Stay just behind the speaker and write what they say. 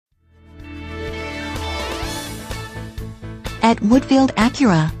At Woodfield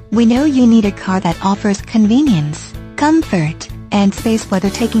Acura, we know you need a car that offers convenience, comfort, and space, whether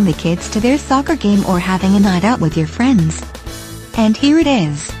taking the kids to their soccer game or having a night out with your friends. And here it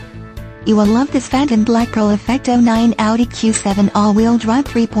is. You will love this Phantom Black Pearl Effect 09 Audi Q7 all-wheel drive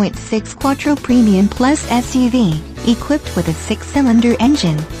 3.6 Quattro Premium Plus SUV, equipped with a 6-cylinder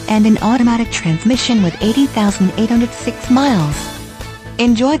engine and an automatic transmission with 80,806 miles.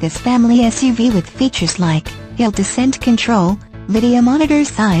 Enjoy this family SUV with features like hill descent control, video monitor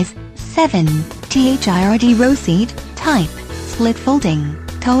size 7, Higgins row seat type, split folding,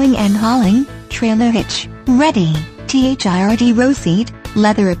 towing and hauling, trailer hitch ready, Higgins row seat,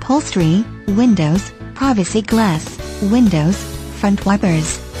 leather upholstery, windows, privacy glass, windows, front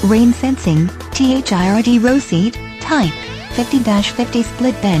wipers, rain sensing, Higgins row seat type, 50-50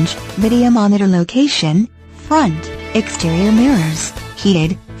 split bench, video monitor location, front, exterior mirrors,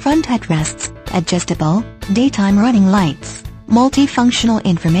 heated, front headrests, adjustable, daytime running lights, multifunctional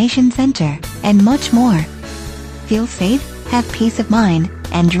information center, and much more. Feel safe, have peace of mind,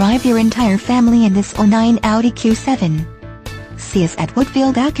 and drive your entire family in this 09 Audi Q7. See us at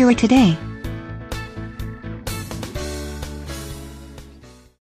Woodfield Acura today.